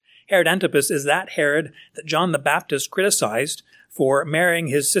Herod Antipas is that Herod that John the Baptist criticized for marrying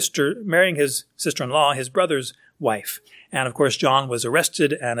his sister-in-law, his brother's wife. And of course, John was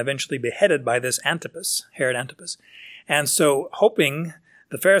arrested and eventually beheaded by this Antipas, Herod Antipas. And so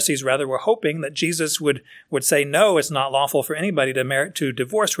the Pharisees were hoping that Jesus would say, no, it's not lawful for anybody to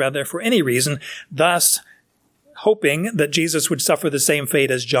divorce, for any reason, thus hoping that Jesus would suffer the same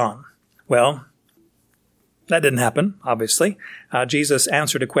fate as John. Well, that didn't happen, obviously. Jesus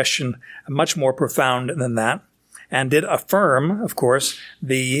answered a question much more profound than that, and did affirm, of course,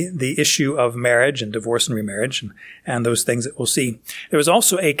 the issue of marriage and divorce and remarriage and those things that we'll see. There was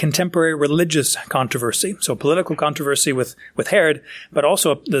also a contemporary religious controversy, so political controversy with Herod, but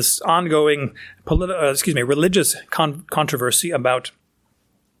also this ongoing religious controversy about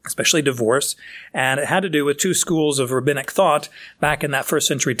especially divorce, and it had to do with two schools of rabbinic thought back in that first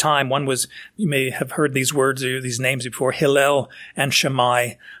century time. One was, you may have heard these words or these names before, Hillel and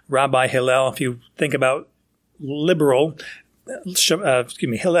Shammai. Rabbi Hillel, if you think about liberal,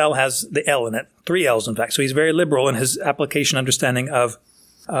 Hillel has the L in it, 3 L's in fact, so he's very liberal in his application understanding of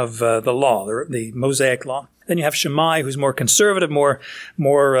the law, the Mosaic law. Then you have Shammai, who's more conservative, more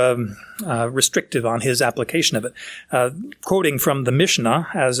restrictive on his application of it. Quoting from the Mishnah,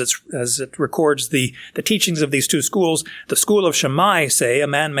 as it records the teachings of these two schools, the school of Shammai say a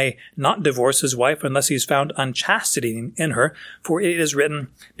man may not divorce his wife unless he's found unchastity in her, for it is written,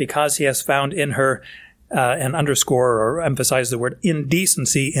 because he has found in her and underscore or emphasize the word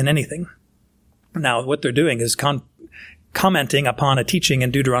indecency in anything. Now, what they're doing is commenting upon a teaching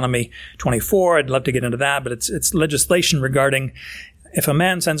in Deuteronomy 24. I'd love to get into that, but it's legislation regarding if a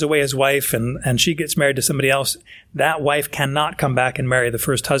man sends away his wife and she gets married to somebody else, that wife cannot come back and marry the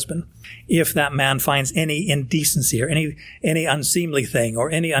first husband. If that man finds any indecency or any unseemly thing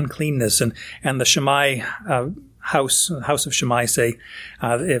or any uncleanness, and the Shammai house of Shammai say,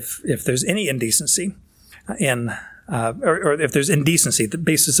 if there's any indecency or if there's indecency, the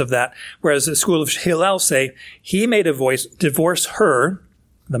basis of that. Whereas the school of Hillel say he may divorce her,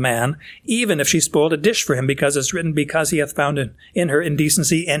 the man, even if she spoiled a dish for him, because it's written, because he hath found in her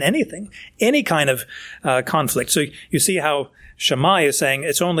indecency in anything, any kind of conflict. So you see how Shammai is saying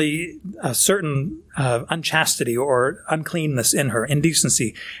it's only a certain unchastity or uncleanness in her,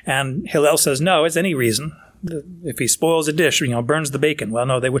 indecency. And Hillel says, no, it's any reason. If he spoils a dish, burns the bacon. Well,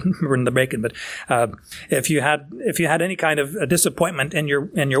 no, they wouldn't burn the bacon. But if you had any kind of a disappointment in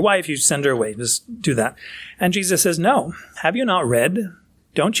your wife, you send her away. Just do that. And Jesus says, no. Have you not read?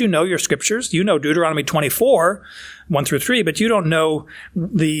 Don't you know your scriptures? You know Deuteronomy 24, 1-3, but you don't know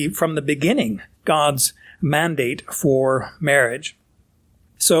from the beginning God's mandate for marriage.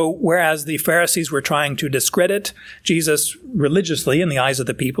 So whereas the Pharisees were trying to discredit Jesus religiously in the eyes of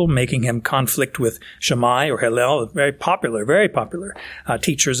the people, making him conflict with Shammai or Hillel, very popular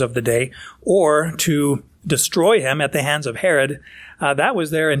teachers of the day, or to destroy him at the hands of Herod, that was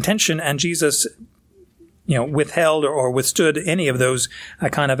their intention, and Jesus withheld or withstood any of those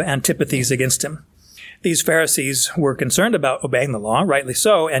kind of antipathies against him. These Pharisees were concerned about obeying the law, rightly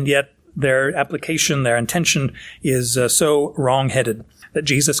so, and yet their application, their intention is so wrong-headed that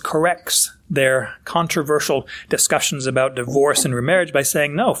Jesus corrects their controversial discussions about divorce and remarriage by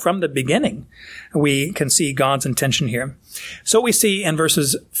saying, no, from the beginning, we can see God's intention here. So we see in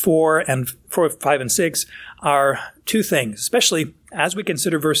verses 4, 5, and 6 are two things, especially as we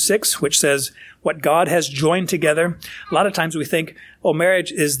consider verse 6, which says, what God has joined together. A lot of times we think,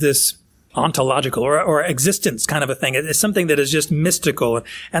 marriage is this ontological or existence kind of a thing. It's something that is just mystical.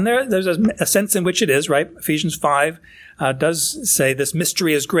 And there's a sense in which it is, right? Ephesians 5 does say this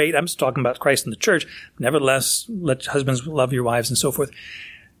mystery is great. I'm just talking about Christ and the church. Nevertheless, let husbands love your wives and so forth.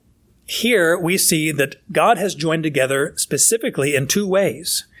 Here we see that God has joined together specifically in two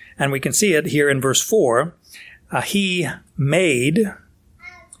ways. And we can see it here in verse 4. He made...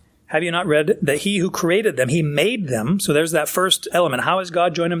 Have you not read that he who created them, he made them? So there's that first element. How has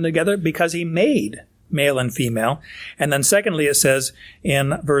God joined them together? Because he made male and female. And then secondly, it says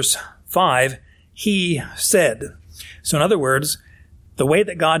in verse 5, he said. So in other words, the way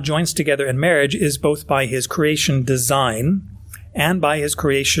that God joins together in marriage is both by his creation design and by his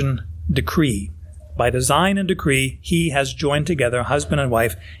creation decree. By design and decree, he has joined together husband and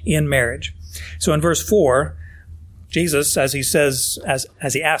wife in marriage. So in verse 4, Jesus, as he says,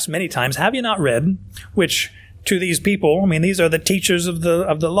 as he asks many times, have you not read? Which to these people, these are the teachers of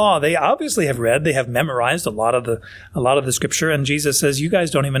the law. They obviously have read. They have memorized a lot of the scripture. And Jesus says, you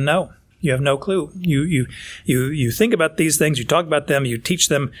guys don't even know. You have no clue. You think about these things. You talk about them. You teach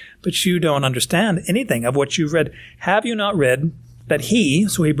them, but you don't understand anything of what you've read. Have you not read that he?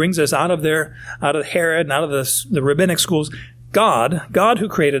 So he brings us out of Herod and out of the rabbinic schools. God who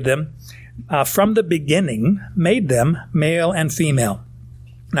created them, from the beginning made them male and female.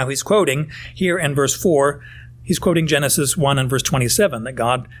 Now he's quoting here in verse 4, he's quoting Genesis 1 and verse 27, that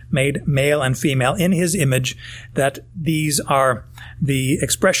God made male and female in his image, that these are the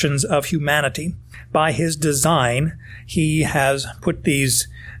expressions of humanity. By his design, he has put these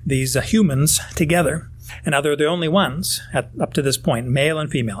humans together. And now they're the only ones up to this point, male and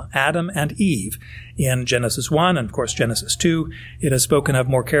female, Adam and Eve. In Genesis 1 and, of course, Genesis 2, it is spoken of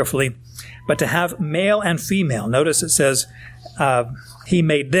more carefully. But to have male and female, notice it says he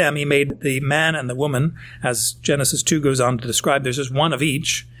made them, he made the man and the woman, as Genesis 2 goes on to describe. There's just one of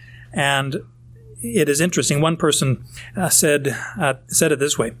each. And it is interesting. One person said it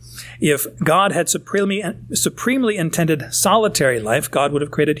this way: if God had supremely intended solitary life, God would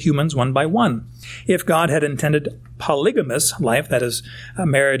have created humans one by one. If God had intended polygamous life, that is, a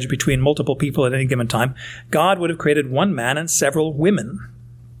marriage between multiple people at any given time, God would have created one man and several women.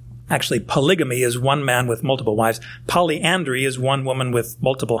 Actually, polygamy is one man with multiple wives. Polyandry is one woman with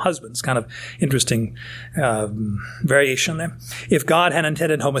multiple husbands. Kind of interesting variation there. If God had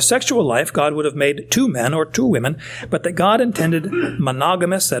intended homosexual life, God would have made two men or two women. But that God intended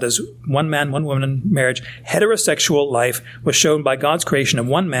monogamous, that is, one man, one woman marriage, heterosexual life was shown by God's creation of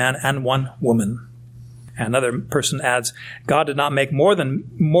one man and one woman. Another person adds, God did not make more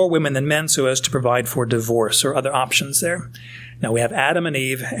women than men so as to provide for divorce or other options there. Now we have Adam and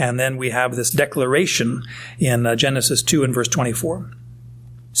Eve, and then we have this declaration in Genesis 2 and verse 24.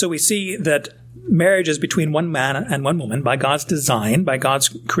 So we see that marriage is between one man and one woman by God's design, by God's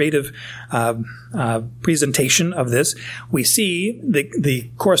creative presentation of this. We see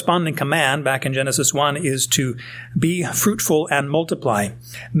the corresponding command back in Genesis 1 is to be fruitful and multiply.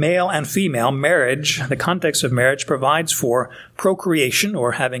 Male and female marriage, the context of marriage, provides for procreation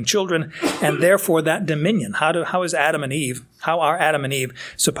or having children, and therefore that dominion. How are Adam and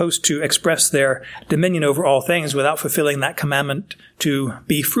Eve supposed to express their dominion over all things without fulfilling that commandment to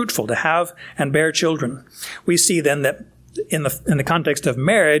be fruitful, to have and bear children? We see then that in the context of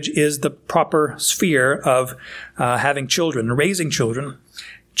marriage is the proper sphere of having children, raising children.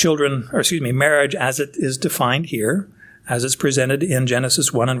 Marriage as it is defined here, as it's presented in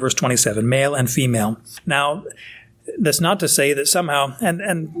Genesis 1 and verse 27, male and female. Now, that's not to say that somehow,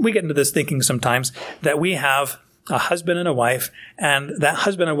 and we get into this thinking sometimes, that we have a husband and a wife, and that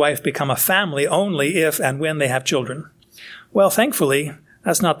husband and wife become a family only if and when they have children. Well, thankfully,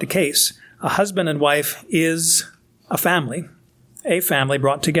 that's not the case. A husband and wife is a family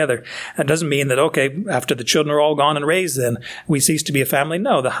brought together. That doesn't mean that, okay, after the children are all gone and raised, then we cease to be a family.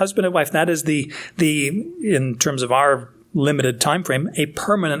 No, the husband and wife, that is the in terms of our limited time frame, a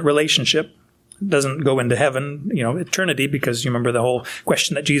permanent relationship. Doesn't go into heaven, eternity, because you remember the whole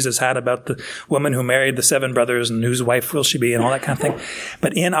question that Jesus had about the woman who married the 7 brothers and whose wife will she be and all that kind of thing.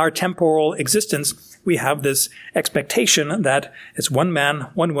 But in our temporal existence, we have this expectation that it's one man,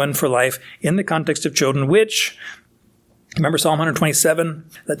 one woman for life in the context of children, which, remember Psalm 127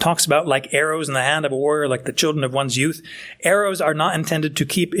 that talks about like arrows in the hand of a warrior, like the children of one's youth. Arrows are not intended to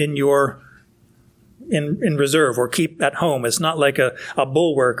keep in reserve or keep at home. It's not like a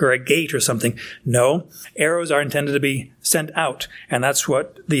bulwark or a gate or something. No, arrows are intended to be sent out. And that's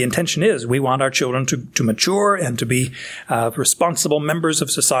what the intention is. We want our children to mature and to be responsible members of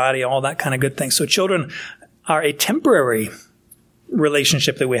society, all that kind of good things. So children are a temporary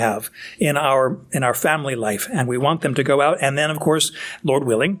relationship that we have in our family life, and we want them to go out and then, of course, Lord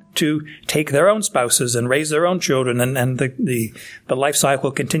willing, to take their own spouses and raise their own children, and the life cycle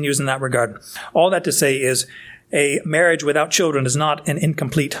continues in that regard. All that to say is a marriage without children is not an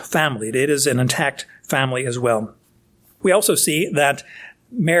incomplete family. It is an intact family as well. We also see that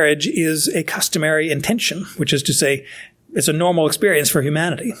marriage is a customary intention, which is to say, it's a normal experience for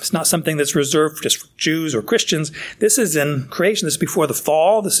humanity. It's not something that's reserved just for Jews or Christians. This is in creation. This is before the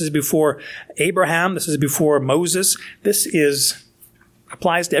fall. This is before Abraham. This is before Moses. This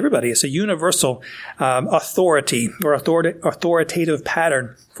applies to everybody. It's a universal authority or authoritative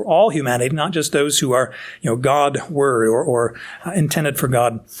pattern for all humanity, not just those who are, God-word or intended for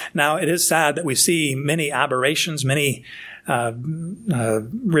God. Now, it is sad that we see many aberrations, many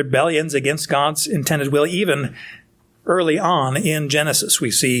rebellions against God's intended will, even early on in Genesis. We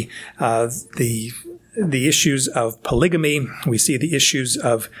see the issues of polygamy. We see the issues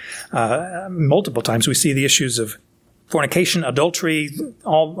of multiple times. We see the issues of fornication, adultery,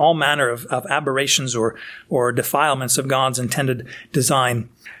 all manner of aberrations or defilements of God's intended design.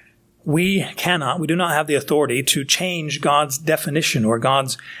 We do not have the authority to change God's definition or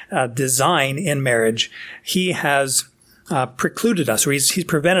God's design in marriage. He has precluded us, or he's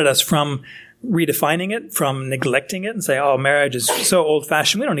prevented us from redefining it, from neglecting it and say, oh, marriage is so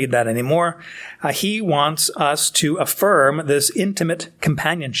old-fashioned, we don't need that anymore. He wants us to affirm this intimate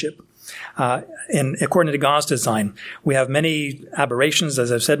companionship. According to God's design, we have many aberrations,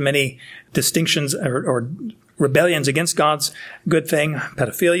 as I've said, many distinctions or rebellions against God's good thing: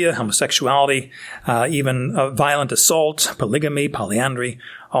 pedophilia, homosexuality, even violent assault, polygamy, polyandry,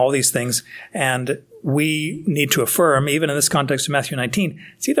 all these things. And we need to affirm, even in this context of Matthew 19,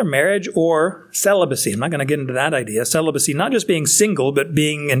 it's either marriage or celibacy. I'm not going to get into that idea. Celibacy, not just being single, but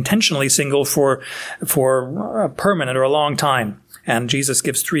being intentionally single for a permanent or a long time. And Jesus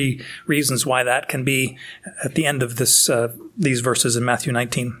gives 3 reasons why that can be at the end of these verses in Matthew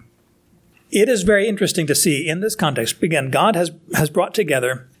 19. It is very interesting to see in this context, again, God has brought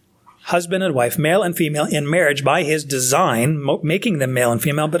together husband and wife, male and female, in marriage by his design, making them male and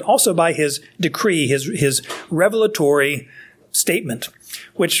female, but also by his decree, his revelatory statement,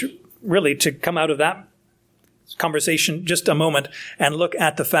 which really, to come out of that conversation just a moment and look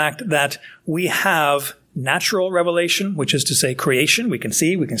at the fact that we have natural revelation, which is to say creation. We can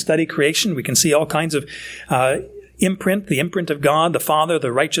study creation. We can see all kinds of the imprint of God, the Father,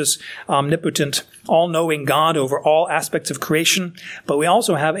 the righteous, omnipotent, all-knowing God over all aspects of creation. But we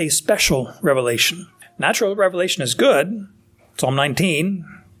also have a special revelation. Natural revelation is good. Psalm 19,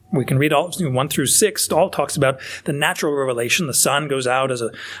 we can read all 1 through 6, all talks about the natural revelation. The sun goes out as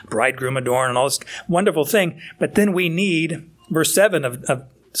a bridegroom adorned and all this wonderful thing. But then we need verse 7 of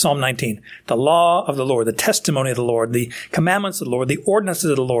Psalm 19, the law of the Lord, the testimony of the Lord, the commandments of the Lord, the ordinances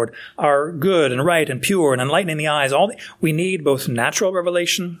of the Lord are good and right and pure and enlightening the eyes. We need both natural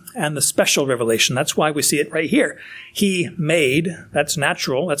revelation and the special revelation. That's why we see it right here. He made, that's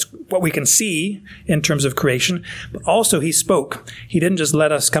natural, that's what we can see in terms of creation, but also he spoke. He didn't just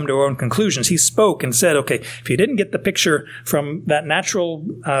let us come to our own conclusions. He spoke and said, okay, if you didn't get the picture from that natural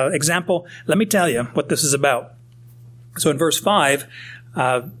example, let me tell you what this is about. So in verse 5,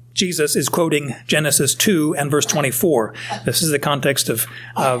 Jesus is quoting Genesis 2 and verse 24. This is the context of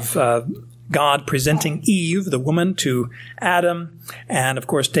God presenting Eve, the woman, to Adam, and of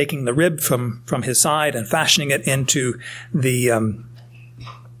course taking the rib from his side and fashioning it into the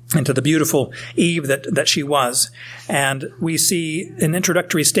beautiful Eve that she was. And we see an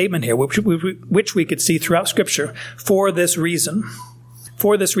introductory statement here, which we could see throughout Scripture. For this reason,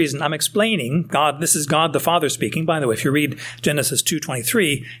 I'm explaining God. This is God the Father speaking. By the way, if you read Genesis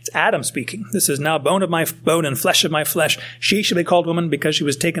 2:23, it's Adam speaking. This is now bone of my bone and flesh of my flesh. She shall be called woman because she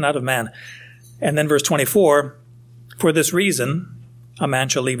was taken out of man. And then verse 24, for this reason, a man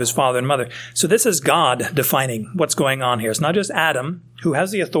shall leave his father and mother. So this is God defining what's going on here. It's not just Adam who has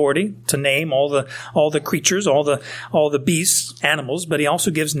the authority to name all the creatures, all the beasts, animals, but he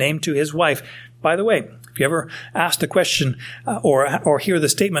also gives name to his wife. By the way, if you ever ask the question or hear the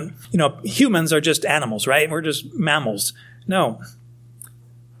statement, humans are just animals, right? We're just mammals. No.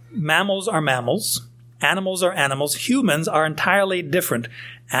 Mammals are mammals. Animals are animals. Humans are entirely different.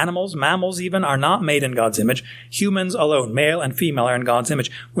 Animals, mammals even, are not made in God's image. Humans alone, male and female, are in God's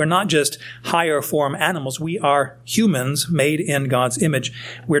image. We're not just higher form animals. We are humans made in God's image.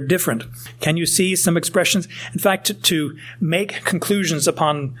 We're different. Can you see some expressions? In fact, to make conclusions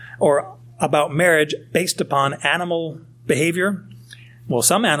upon or about marriage based upon animal behavior, well,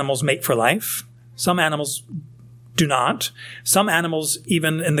 some animals mate for life. Some animals do not. Some animals,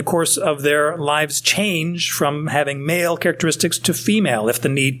 even in the course of their lives, change from having male characteristics to female if the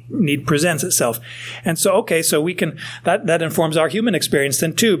need presents itself. And so, so we can, that informs our human experience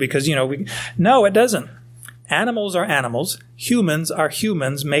then too, because, no, it doesn't. Animals are animals. Humans are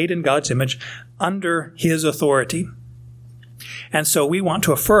humans made in God's image under his authority. And so we want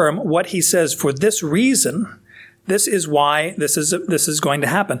to affirm what he says. For this reason, this is why this is going to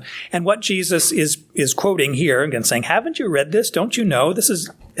happen. And what Jesus is quoting here, again, saying, haven't you read this? Don't you know? This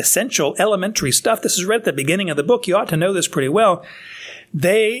is essential, elementary stuff. This is read at the beginning of the book. You ought to know this pretty well.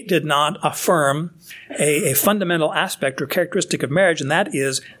 They did not affirm a fundamental aspect or characteristic of marriage, and that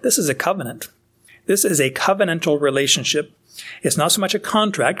is, this is a covenant. This is a covenantal relationship. It's not so much a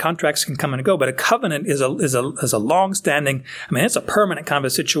contract. Contracts can come and go, but a covenant is a long-standing, it's a permanent kind of a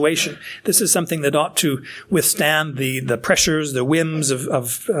situation. This is something that ought to withstand the pressures, the whims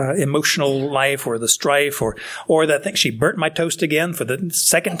of emotional life or the strife or that thing. She burnt my toast again for the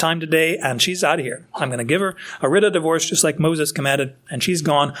second time today, and she's out of here. I'm going to give her a writ of divorce just like Moses commanded, and she's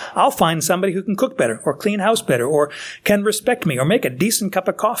gone. I'll find somebody who can cook better or clean house better or can respect me or make a decent cup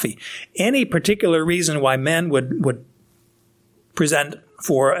of coffee. Any particular reason why men would present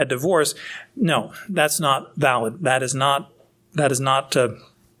for a divorce, no, that's not valid. That is not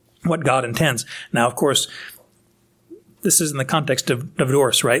what God intends. Now, of course, this is in the context of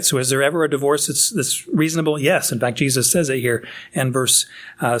divorce, right? So is there ever a divorce that's reasonable? Yes. In fact, Jesus says it here in verse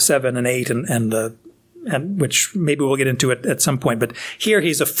 7 and 8 and which maybe we'll get into it at some point. But here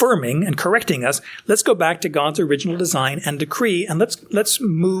he's affirming and correcting us. Let's go back to God's original design and decree, and let's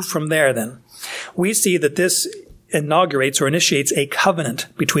move from there then. We see that this inaugurates or initiates a covenant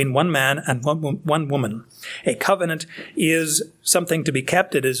between one man and one woman. A covenant is something to be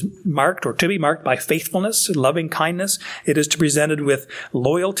kept. It is marked or to be marked by faithfulness, loving kindness. It is to be presented with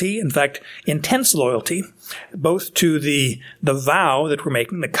loyalty, in fact, intense loyalty, both to the vow that we're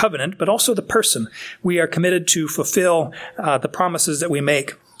making, the covenant, but also the person. We are committed to fulfill the promises that we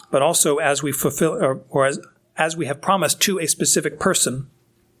make, but also as we fulfill or as we have promised to a specific person.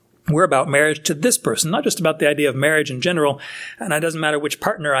 We're about marriage to this person, not just about the idea of marriage in general. And it doesn't matter which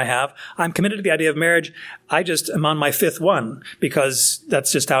partner I have. I'm committed to the idea of marriage. I just am on my fifth one because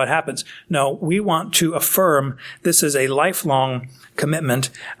that's just how it happens. No, we want to affirm this is a lifelong commitment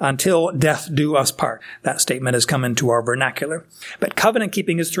until death do us part. That statement has come into our vernacular. But covenant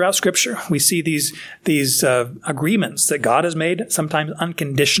keeping is throughout Scripture. We see these agreements that God has made, sometimes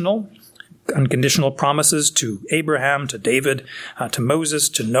unconditional promises to Abraham, to David, to Moses,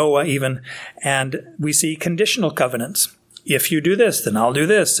 to Noah even. And we see conditional covenants. If you do this, then I'll do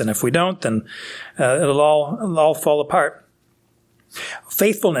this. And if we don't, then it'll all fall apart.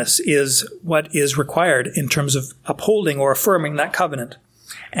 Faithfulness is what is required in terms of upholding or affirming that covenant.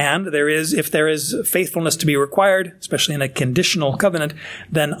 And if there is faithfulness to be required, especially in a conditional covenant,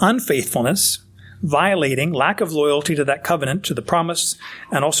 then unfaithfulness, violating, lack of loyalty to that covenant, to the promise,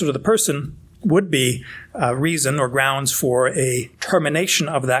 and also to the person, would be reason or grounds for a termination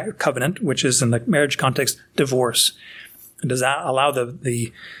of that covenant, which is in the marriage context, divorce. And does that allow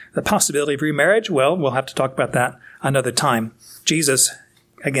the possibility of remarriage? Well, we'll have to talk about that another time. Jesus,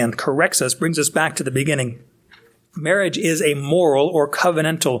 again, corrects us, brings us back to the beginning. Marriage is a moral or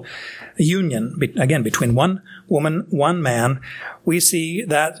covenantal union, again, between one woman, one man. We see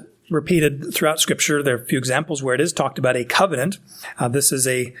that repeated throughout Scripture. There are a few examples where it is talked about a covenant. This is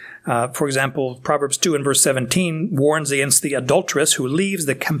for example, Proverbs 2 and verse 17 warns against the adulteress who leaves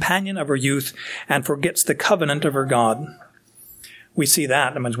the companion of her youth and forgets the covenant of her God. We see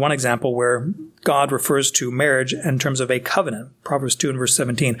that. It's one example where God refers to marriage in terms of a covenant. Proverbs 2 and verse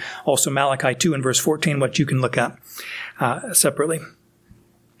 17. Also Malachi 2 and verse 14, what you can look at separately.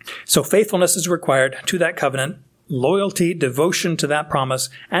 So faithfulness is required to that covenant. Loyalty, devotion to that promise,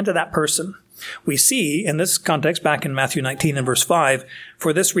 and to that person. We see in this context back in Matthew 19 and verse 5,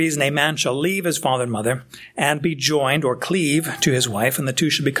 for this reason a man shall leave his father and mother and be joined or cleave to his wife, and the two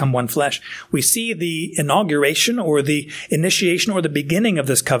shall become one flesh. We see the inauguration or the initiation or the beginning of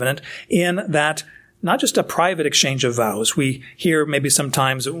this covenant in that not just a private exchange of vows. We hear maybe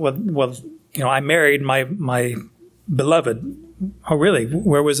sometimes, I married my beloved. Oh, really?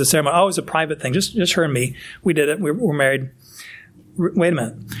 Where was the ceremony? Oh, it was a private thing. Just her and me. We did it. We're married. Wait a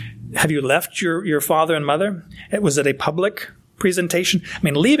minute. Have you left your father and mother? Was it a public presentation?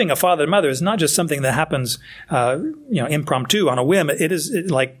 Leaving a father and mother is not just something that happens, impromptu on a whim. It is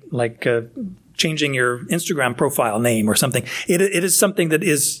like changing your Instagram profile name or something. It is something that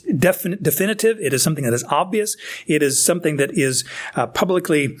is definitive. It is something that is obvious. It is something that is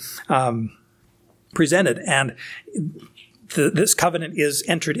publicly presented. And this covenant is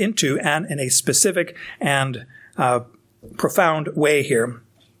entered into and in a specific and profound way here.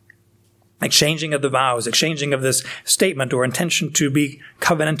 Exchanging of the vows, exchanging of this statement or intention to be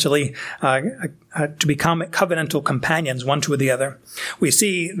covenantally, to become covenantal companions one to the other. We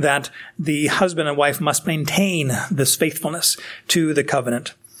see that the husband and wife must maintain this faithfulness to the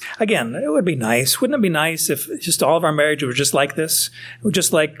covenant. Again, it would be nice. Wouldn't it be nice if just all of our marriage were just like this?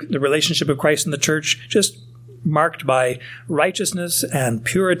 Just like the relationship of Christ and the church, just marked by righteousness and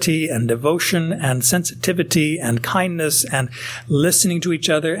purity and devotion and sensitivity and kindness and listening to each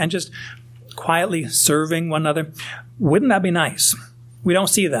other and just quietly serving one another. Wouldn't that be nice? We don't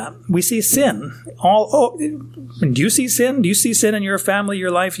see that. We see sin. Do you see sin? Do you see sin in your family,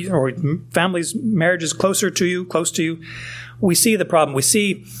 your life, or family's marriages close to you? We see the problem. We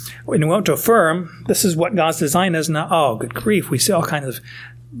see, when we want to affirm, this is what God's design is now. Oh, good grief. We see all kinds of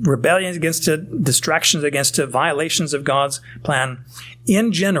rebellions against it, distractions against it, violations of God's plan.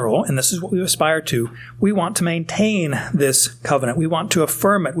 In general, and this is what we aspire to, we want to maintain this covenant. We want to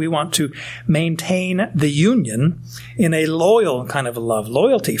affirm it. We want to maintain the union in a loyal kind of love.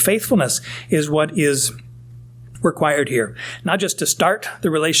 Loyalty, faithfulness is what is required here. Not just to start the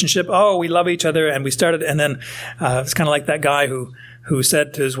relationship, we love each other and we started, and then it's kind of like that guy who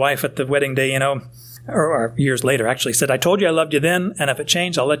said to his wife at the wedding day, or years later actually, said, I told you I loved you then, and if it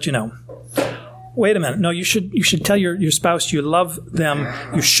changed, I'll let you know. wait a minute. No, you should tell your spouse you love them.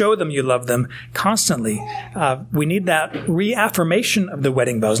 You show them you love them constantly. We need that reaffirmation of the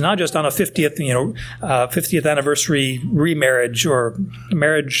wedding vows, not just on a 50th anniversary remarriage or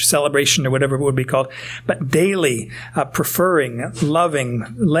marriage celebration or whatever it would be called, but daily preferring, loving,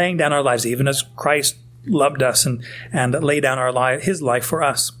 laying down our lives, even as Christ loved us and laid down his life for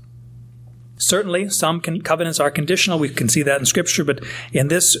us. Certainly, some covenants are conditional. We can see that in Scripture, but in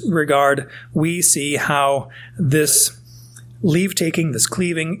this regard, we see how this leave-taking, this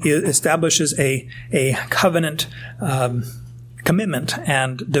cleaving, establishes a covenant commitment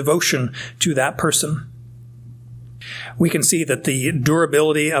and devotion to that person. We can see that the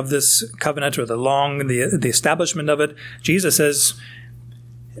durability of this covenant, or the establishment of it,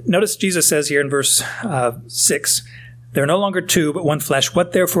 notice Jesus says here in verse 6, "They're no longer two, but one flesh.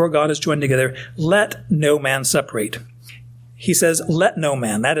 What therefore God has joined together, let no man separate." He says, let no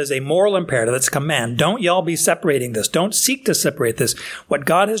man. That is a moral imperative. That's a command. Don't y'all be separating this. Don't seek to separate this. What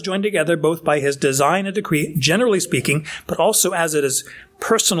God has joined together, both by his design and decree, generally speaking, but also as it is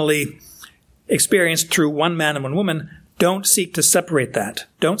personally experienced through one man and one woman, don't seek to separate that.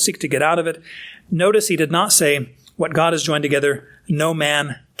 Don't seek to get out of it. Notice he did not say, what God has joined together, no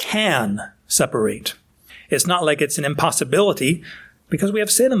man can separate. It's not like it's an impossibility, because we have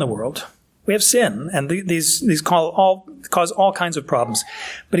sin in the world. We have sin, and these cause all kinds of problems.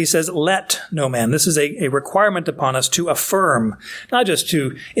 But he says, let no man. This is a requirement upon us to affirm, not just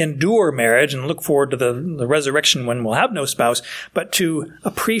to endure marriage and look forward to the resurrection when we'll have no spouse, but to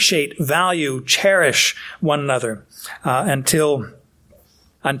appreciate, value, cherish one another until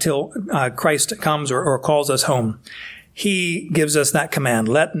Christ comes or calls us home. He gives us that command,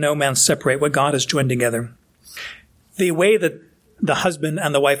 let no man separate what God has joined together. The way that the husband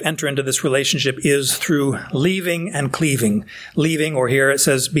and the wife enter into this relationship is through leaving and cleaving. Leaving, or here it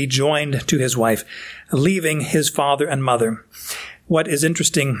says, be joined to his wife. Leaving his father and mother. What is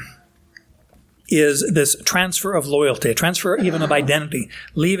interesting is this transfer of loyalty, a transfer even of identity.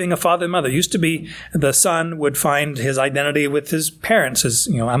 Leaving a father and mother. Used to be the son would find his identity with his parents. As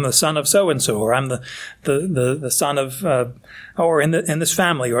I'm the son of so-and-so, or I'm the son of, or in this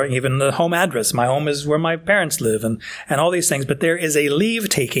family, or even the home address. My home is where my parents live, and all these things. But there is a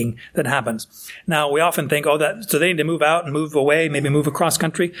leave-taking that happens. Now, we often think, so they need to move out and move away, maybe move across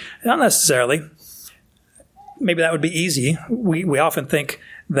country. Not necessarily. Maybe that would be easy. We often think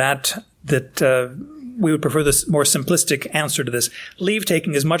that we would prefer this more simplistic answer to this.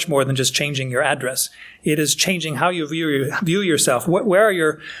 Leave-taking is much more than just changing your address. It is changing how you view yourself. Where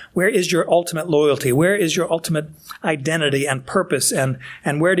is your ultimate loyalty? Where is your ultimate identity and purpose? And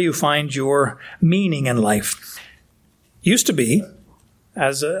where do you find your meaning in life? Used to be,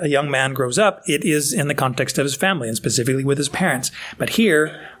 as a young man grows up, it is in the context of his family, and specifically with his parents. But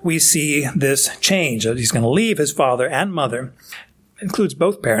here we see this change. He's going to leave his father and mother. Includes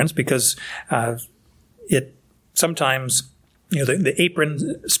both parents, because it sometimes, the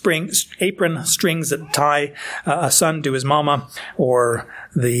apron strings that tie a son to his mama, or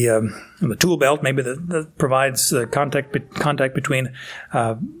the tool belt, maybe that provides the contact between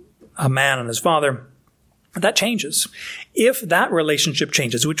a man and his father, that changes. If that relationship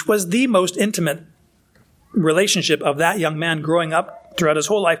changes, which was the most intimate relationship of that young man growing up throughout his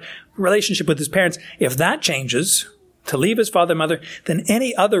whole life, relationship with his parents, if that changes, to leave his father and mother, then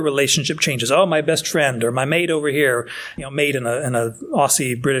any other relationship changes. Oh, my best friend, or my mate over here, mate in a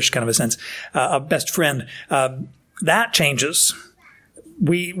Aussie British kind of a sense, a best friend, that changes.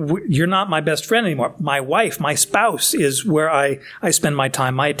 You're not my best friend anymore. My wife, my spouse is where I spend my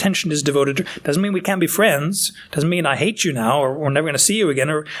time. My attention is devoted to. Doesn't mean we can't be friends. Doesn't mean I hate you now, or we're never going to see you again.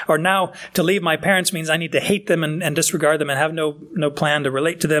 Or now to leave my parents means I need to hate them and disregard them and have no plan to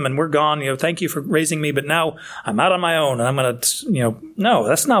relate to them, and we're gone. Thank you for raising me, but now I'm out on my own, and I'm going to, no,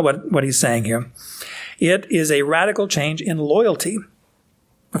 that's not what he's saying here. It is a radical change in loyalty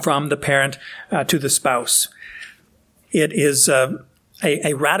from the parent to the spouse. It is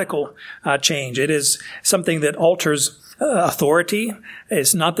a radical change. It is something that alters authority.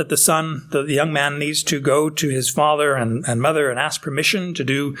 It's not that the young man needs to go to his father and mother and ask permission to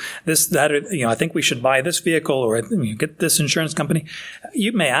do this, that, I think we should buy this vehicle, or get this insurance company.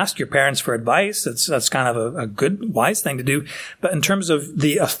 You may ask your parents for advice. That's kind of a good, wise thing to do. But in terms of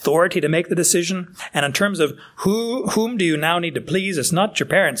the authority to make the decision, and in terms of whom do you now need to please, it's not your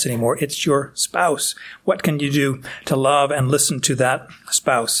parents anymore. It's your spouse. What can you do to love and listen to that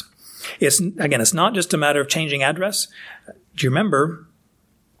spouse? It's not just a matter of changing address. Do you remember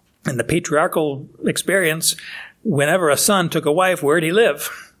in the patriarchal experience, whenever a son took a wife, where'd he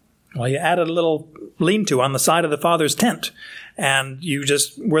live? Well, you added a little lean-to on the side of the father's tent, and you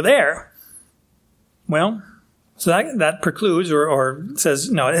just were there. Well, so that precludes or says,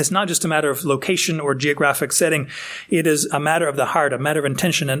 no, it's not just a matter of location or geographic setting. It is a matter of the heart, a matter of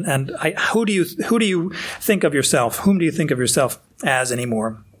intention. Who do you think of yourself? Whom do you think of yourself as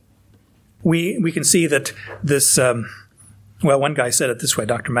anymore? We can see that this, one guy said it this way,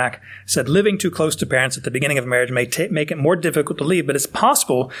 Dr. Mack said, living too close to parents at the beginning of marriage may make it more difficult to leave, but it's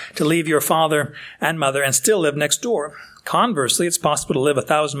possible to leave your father and mother and still live next door. Conversely, it's possible to live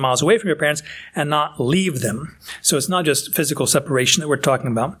 1,000 miles away from your parents and not leave them. So it's not just physical separation that we're talking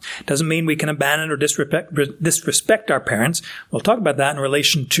about. It doesn't mean we can abandon or disrespect our parents. We'll talk about that in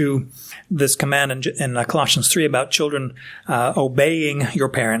relation to this command in Colossians 3 about children obeying your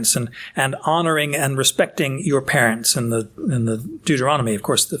parents and honoring and respecting your parents in the Deuteronomy, of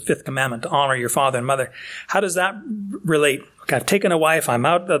course, the 5th commandment, to honor your father and mother. How does that relate? Okay, I've taken a wife. I'm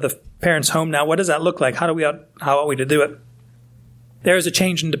out of the parents' home now. What does that look like? How ought we to do it? There is a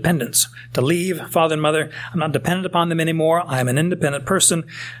change in dependence. To leave father and mother, I'm not dependent upon them anymore. I'm an independent person.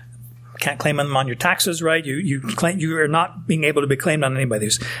 Can't claim them on your taxes, right? You are not being able to be claimed on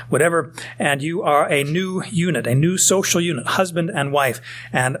anybody's, whatever. And you are a new unit, a new social unit, husband and wife,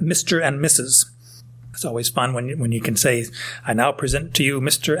 and Mr. and Mrs. It's always fun when you can say, I now present to you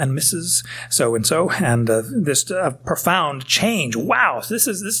Mr. and Mrs. So-and-so, and this profound change. Wow, this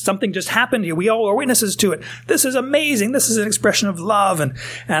is something just happened here. We all are witnesses to it. This is amazing. This is an expression of love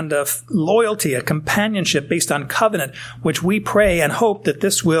and loyalty, a companionship based on covenant, which we pray and hope that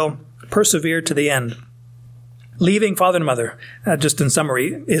this will persevere to the end. Leaving father and mother, just in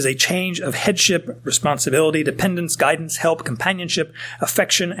summary, is a change of headship, responsibility, dependence, guidance, help, companionship,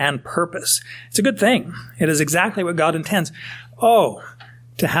 affection, and purpose. It's a good thing. It is exactly what God intends. Oh,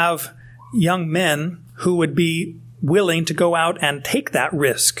 to have young men who would be willing to go out and take that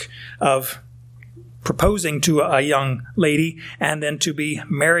risk of proposing to a young lady and then to be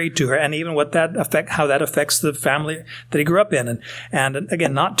married to her, and even how that affects the family that he grew up in. And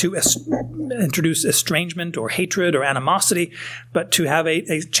again, not to introduce estrangement or hatred or animosity, but to have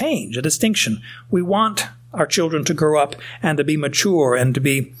a change, a distinction. We want our children to grow up and to be mature and to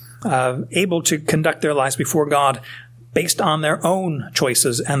be able to conduct their lives before God based on their own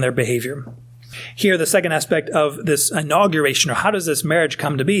choices and their behavior. Here, the second aspect of this inauguration, or how does this marriage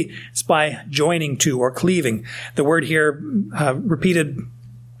come to be? It's by joining to or cleaving. The word here, repeated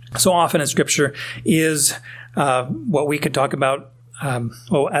so often in Scripture, is what we could talk about,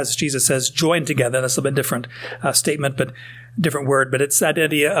 as Jesus says, join together. That's a little bit different statement, but different word. But it's that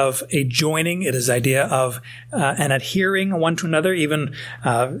idea of a joining. It is the idea of an adhering one to another, even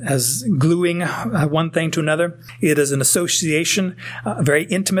as gluing one thing to another. It is an association, a very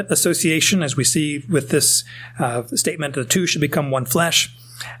intimate association, as we see with this statement, the two should become one flesh.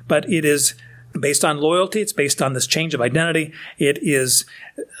 But it is based on loyalty. It's based on this change of identity. It is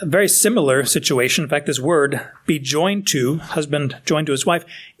a very similar situation. In fact, this word, be joined to, husband joined to his wife,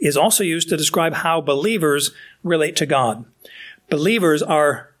 is also used to describe how believers relate to God. Believers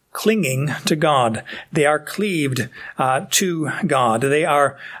are clinging to God. They are cleaved to God. They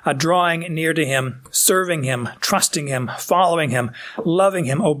are drawing near to Him, serving Him, trusting Him, following Him, loving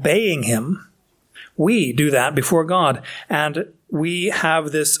Him, obeying Him. We do that before God, and we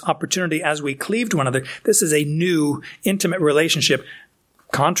have this opportunity as we cleave to one another. This is a new, intimate relationship,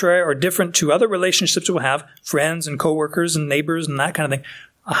 contrary or different to other relationships we'll have, friends and coworkers and neighbors and that kind of thing.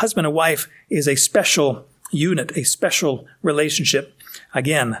 A husband and wife is a special unit, a special relationship,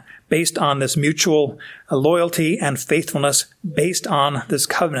 again, based on this mutual loyalty and faithfulness, based on this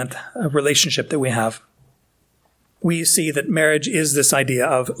covenant relationship that we have. We see that marriage is this idea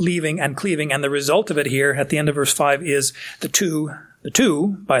of leaving and cleaving, and the result of it here at the end of verse 5 is the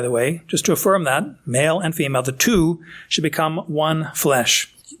two, by the way, just to affirm that, male and female, the two should become one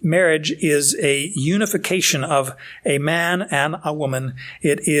flesh. Marriage is a unification of a man and a woman.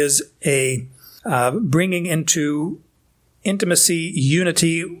 It is a bringing into intimacy,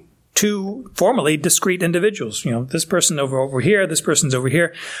 unity, two formerly discrete individuals. You know, this person over here, this person's over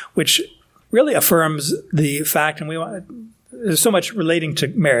here, which really affirms the fact, and there's so much relating to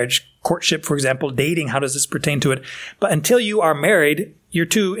marriage, courtship, for example, dating, how does this pertain to it? But until you are married, you're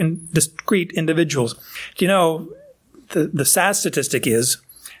two discrete individuals. Do you know, the sad statistic is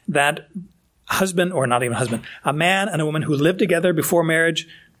that husband, or not even husband, a man and a woman who live together before marriage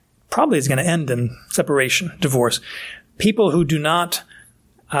probably is going to end in separation, divorce. People who do not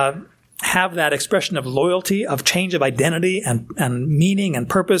have that expression of loyalty, of change of identity and meaning and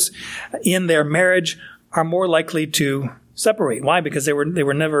purpose in their marriage are more likely to separate. Why? Because they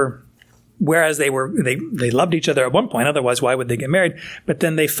were never Whereas they loved each other at one point, otherwise why would they get married? But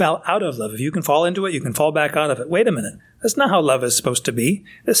then they fell out of love. If you can fall into it, you can fall back out of it. Wait a minute. That's not how love is supposed to be.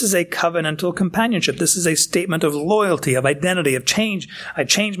 This is a covenantal companionship. This is a statement of loyalty, of identity, of change. I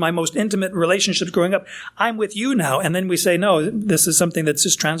changed my most intimate relationships growing up. I'm with you now. And then we say, no, this is something that's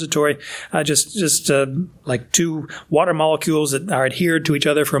just transitory, just like two water molecules that are adhered to each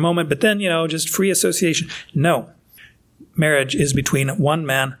other for a moment, but then, just free association. No. Marriage is between one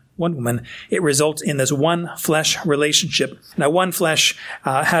man, one woman. It results in this one flesh relationship. Now, one flesh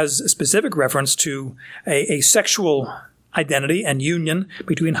has specific reference to a sexual identity and union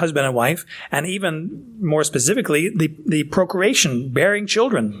between husband and wife, and even more specifically, the procreation, bearing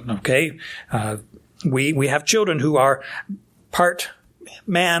children. Okay, we have children who are part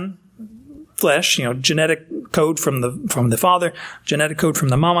man, flesh, genetic code from the father, genetic code from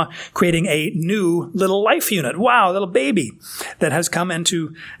the mama, creating a new little life unit. Wow, little baby that has come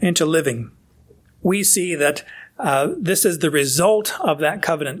into living. We see that this is the result of that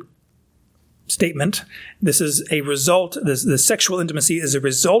covenant statement. This is a result. The sexual intimacy is a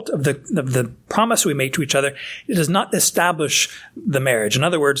result of the promise we make to each other. It does not establish the marriage. In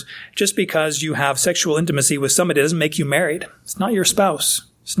other words, just because you have sexual intimacy with somebody doesn't make you married. It's not your spouse.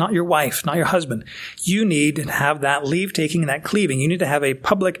 It's not your wife, not your husband. You need to have that leave-taking and that cleaving. You need to have a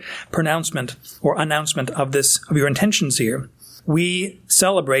public pronouncement or announcement of your intentions here. We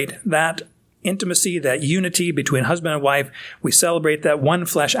celebrate that intimacy, that unity between husband and wife. We celebrate that one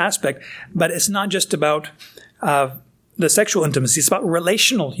flesh aspect, but it's not just about the sexual intimacy. It's about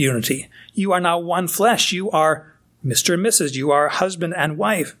relational unity. You are now one flesh. You are Mr. and Mrs. You are husband and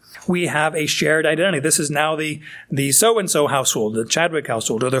wife. We have a shared identity. This is now the so-and-so household, the Chadwick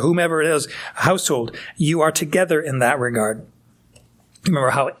household, or the whomever it is household. You are together in that regard.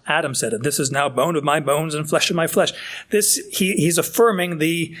 Remember how Adam said it. This is now bone of my bones and flesh of my flesh. He's affirming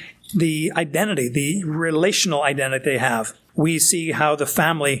the identity, the relational identity they have. We see how the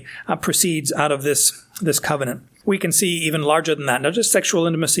family proceeds out of this covenant. We can see even larger than that, not just sexual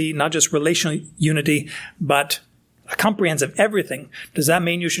intimacy, not just relational unity, but a comprehensive everything. Does that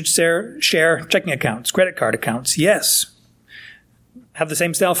mean you should share checking accounts, credit card accounts? Yes. Have the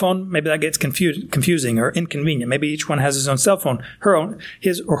same cell phone? Maybe that gets confusing or inconvenient. Maybe each one has his own cell phone,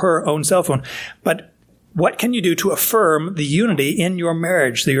 his or her own cell phone. But what can you do to affirm the unity in your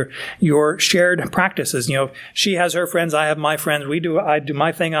marriage, your shared practices? She has her friends, I have my friends. I do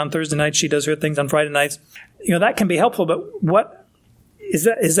my thing on Thursday nights, she does her things on Friday nights. That can be helpful, but what is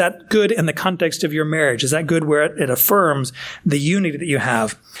that good in the context of your marriage? Is that good where it affirms the unity that you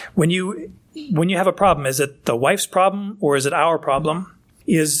have? When you have a problem, is it the wife's problem or is it our problem?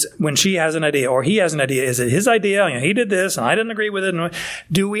 Is when she has an idea or he has an idea, is it his idea? He did this and I didn't agree with it.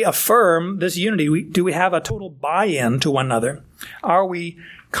 Do we affirm this unity? Do we have a total buy-in to one another? Are we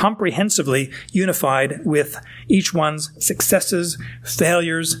comprehensively unified with each one's successes,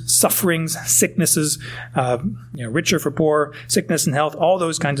 failures, sufferings, sicknesses, richer for poor, sickness and health, all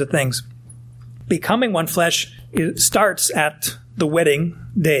those kinds of things? Becoming one flesh, it starts at the wedding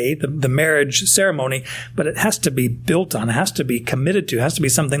day, the marriage ceremony, but it has to be built on, it has to be committed to, it has to be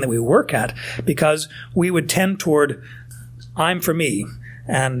something that we work at, because we would tend toward, I'm for me,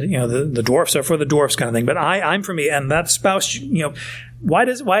 and the dwarfs are for the dwarfs kind of thing, but I'm for me, and that spouse, why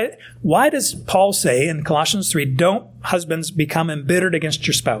does Paul say in Colossians 3, don't husbands become embittered against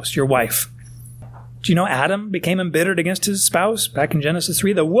your spouse, your wife? Do you know Adam became embittered against his spouse back in Genesis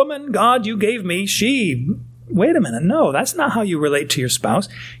 3? The woman, God, you gave me, wait a minute. No, that's not how you relate to your spouse.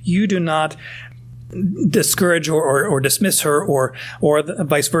 You do not discourage or dismiss her or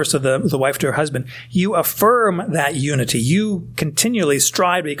vice versa, the wife to her husband. You affirm that unity. You continually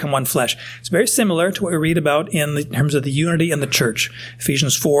strive to become one flesh. It's very similar to what we read about in terms of the unity in the church.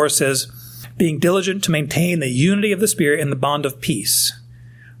 Ephesians 4 says, being diligent to maintain the unity of the Spirit in the bond of peace.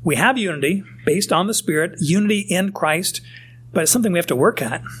 We have unity based on the Spirit, unity in Christ, but it's something we have to work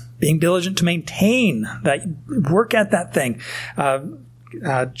at. Being diligent to maintain that, work at that thing.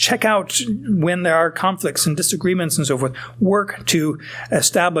 Check out when there are conflicts and disagreements and so forth. Work to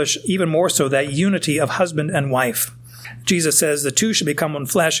establish even more so that unity of husband and wife. Jesus says the two should become one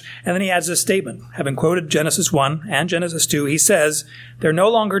flesh, and then he adds this statement. Having quoted Genesis 1 and Genesis 2, he says, they're no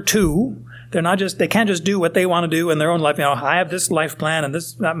longer two. They can't just do what they want to do in their own life. I have this life plan and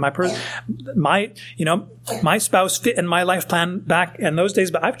this, my spouse fit in my life plan back in those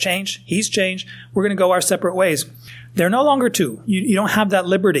days, but I've changed. He's changed. We're going to go our separate ways. They're no longer two. You don't have that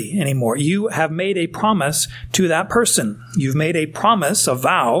liberty anymore. You have made a promise to that person. You've made a promise, a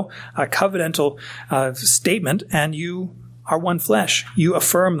vow, a covenantal statement, and you are one flesh. You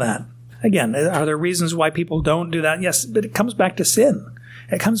affirm that. Again, are there reasons why people don't do that? Yes, but it comes back to sin.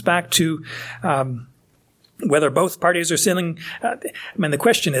 It comes back to whether both parties are sinning. The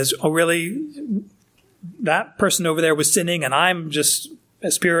question is, really, that person over there was sinning and I'm just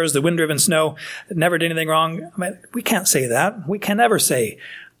as pure as the wind-driven snow, never did anything wrong? We can't say that. We can never say,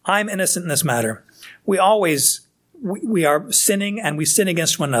 I'm innocent in this matter. We are sinning and we sin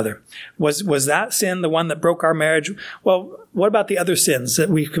against one another. Was that sin the one that broke our marriage? Well, what about the other sins that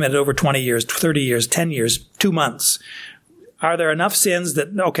we've committed over 20 years, 30 years, 10 years, 2 months? Are there enough sins that,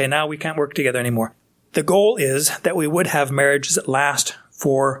 okay, now we can't work together anymore? The goal is that we would have marriages that last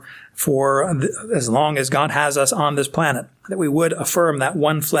for as long as God has us on this planet, that we would affirm that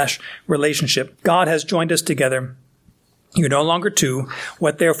one flesh relationship. God has joined us together. You're no longer two.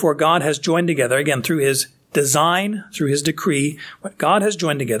 What therefore God has joined together, again, through his design, through his decree, what God has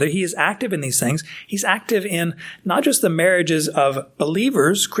joined together, he is active in these things. He's active in not just the marriages of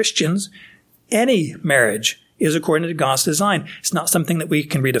believers, Christians. Any marriage is according to God's design. It's not something that we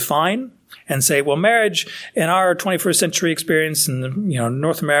can redefine and say, well, marriage in our 21st century experience in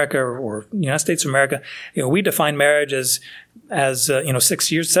North America or United States of America, we define marriage as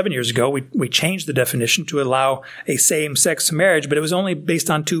 7 years ago, we changed the definition to allow a same-sex marriage, but it was only based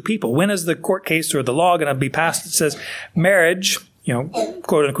on two people. When is the court case or the law going to be passed that says marriage,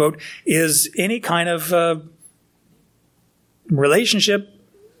 quote unquote, is any kind of relationship?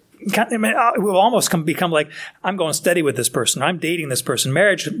 It will almost become like, I'm going steady with this person. I'm dating this person.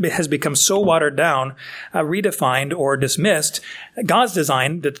 Marriage has become so watered down, redefined, or dismissed. God's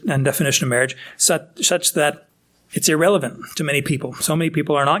design and definition of marriage such that it's irrelevant to many people. So many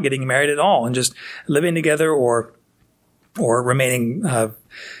people are not getting married at all and just living together or remaining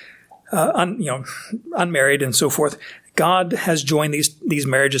unmarried and so forth. God has joined these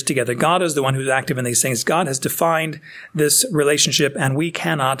marriages together. God is the one who's active in these things. God has defined this relationship, and we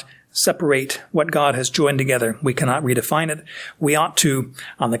cannot separate what God has joined together. We cannot redefine it. We ought to,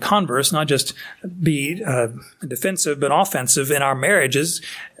 on the converse, not just be defensive but offensive in our marriages.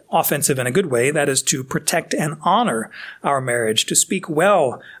 Offensive in a good way, that is to protect and honor our marriage, to speak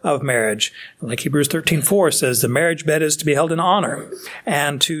well of marriage. Like Hebrews 13:4 says, the marriage bed is to be held in honor,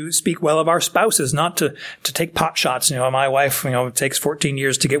 and to speak well of our spouses, not to take pot shots. My wife, it takes 14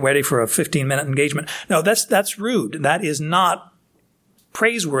 years to get ready for a 15-minute engagement. No, that's rude. That is not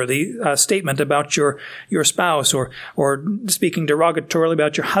praiseworthy statement about your spouse, or speaking derogatorily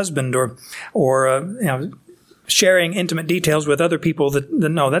about your husband, or sharing intimate details with other people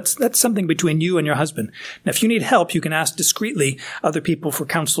that's something between you and your husband. Now, if you need help, you can ask discreetly other people for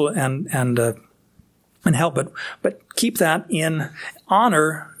counsel and help, but keep that in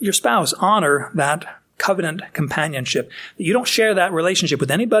honor your spouse, honor that covenant companionship. You don't share that relationship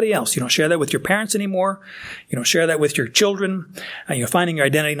with anybody else. You don't share that with your parents anymore. You don't share that with your children. You're finding your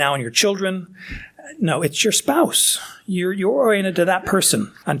identity now in your children. No, it's your spouse. You're oriented to that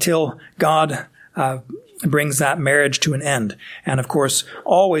person until God brings that marriage to an end. And of course,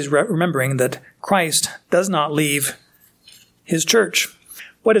 always remembering that Christ does not leave his church.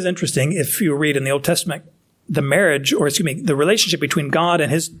 What is interesting, if you read in the Old Testament, the relationship between God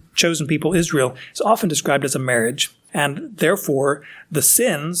and his chosen people, Israel, is often described as a marriage. And therefore, the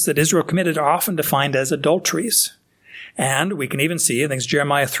sins that Israel committed are often defined as adulteries. And we can even see, I think it's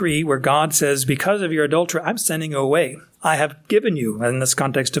Jeremiah 3, where God says, because of your adultery, I'm sending you away. I have given you, in this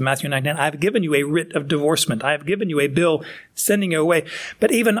context of Matthew 19, I have given you a writ of divorcement. I have given you a bill sending you away.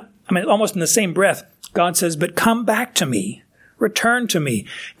 But almost in the same breath, God says, but come back to me. Return to me.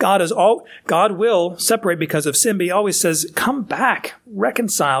 God will separate because of sin, but he always says, come back,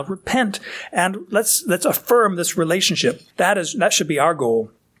 reconcile, repent, and let's affirm this relationship. That should be our goal.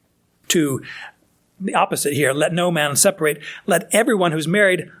 To the opposite here, let no man separate. Let everyone who's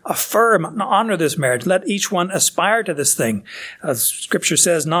married affirm and honor this marriage. Let each one aspire to this thing. Scripture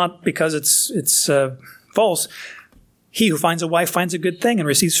says, not because it's false, he who finds a wife finds a good thing and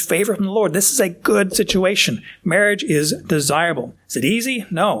receives favor from the Lord. This is a good situation. Marriage is desirable. Is it easy?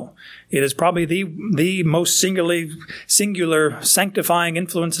 No. It is probably the most singular sanctifying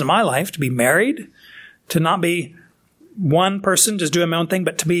influence in my life, to be married, to not be one person just doing my own thing,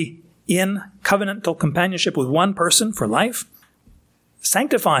 but to be in covenantal companionship with one person for life.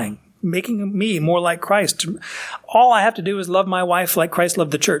 Sanctifying, making me more like Christ. All I have to do is love my wife like Christ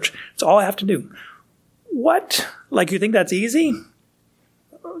loved the church. That's all I have to do. What? Like, you think that's easy?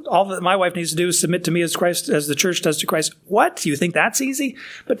 All that my wife needs to do is submit to me as the church does to Christ. What? Do you think that's easy?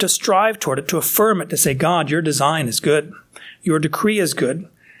 But to strive toward it, to affirm it, to say, God, your design is good. Your decree is good.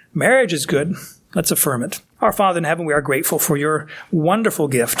 Marriage is good. Let's affirm it. Our Father in heaven, we are grateful for your wonderful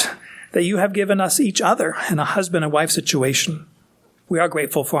gift that you have given us each other in a husband and wife situation. We are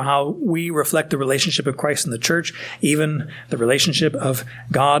grateful for how we reflect the relationship of Christ in the church, even the relationship of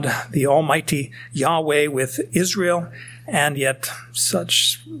God, the Almighty Yahweh, with Israel, and yet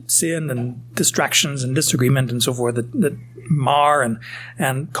such sin and distractions and disagreement and so forth that mar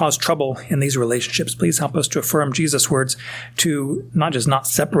and cause trouble in these relationships. Please help us to affirm Jesus' words to not just not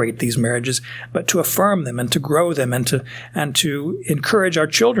separate these marriages, but to affirm them and to grow them and to encourage our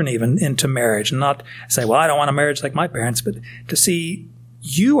children even into marriage, and not say, well, I don't want a marriage like my parents, but to see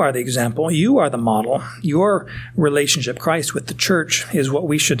you are the example, you are the model. Your relationship, Christ with the church, is what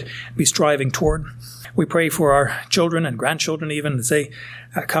we should be striving toward. We pray for our children and grandchildren even as they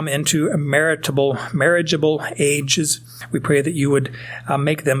come into marriageable ages. We pray that you would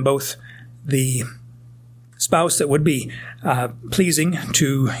make them both the spouse that would be pleasing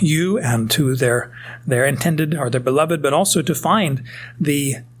to you and to their intended or their beloved, but also to find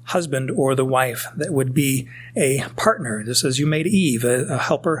the husband or the wife that would be a partner, just as you made Eve, a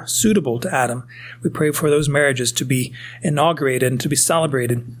helper suitable to Adam. We pray for those marriages to be inaugurated and to be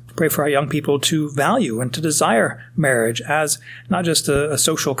celebrated. Pray for our young people to value and to desire marriage as not just a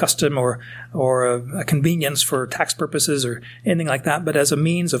social custom or a convenience for tax purposes or anything like that, but as a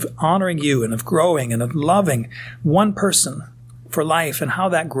means of honoring you and of growing and of loving one person for life, and how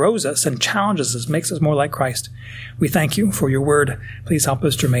that grows us and challenges us, makes us more like Christ. We thank you for your word. Please help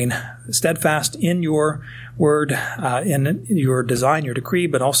us to remain steadfast in your word, in your design, your decree,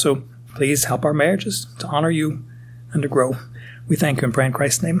 but also please help our marriages to honor you and to grow. We thank you and pray in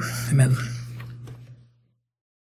Christ's name. Amen.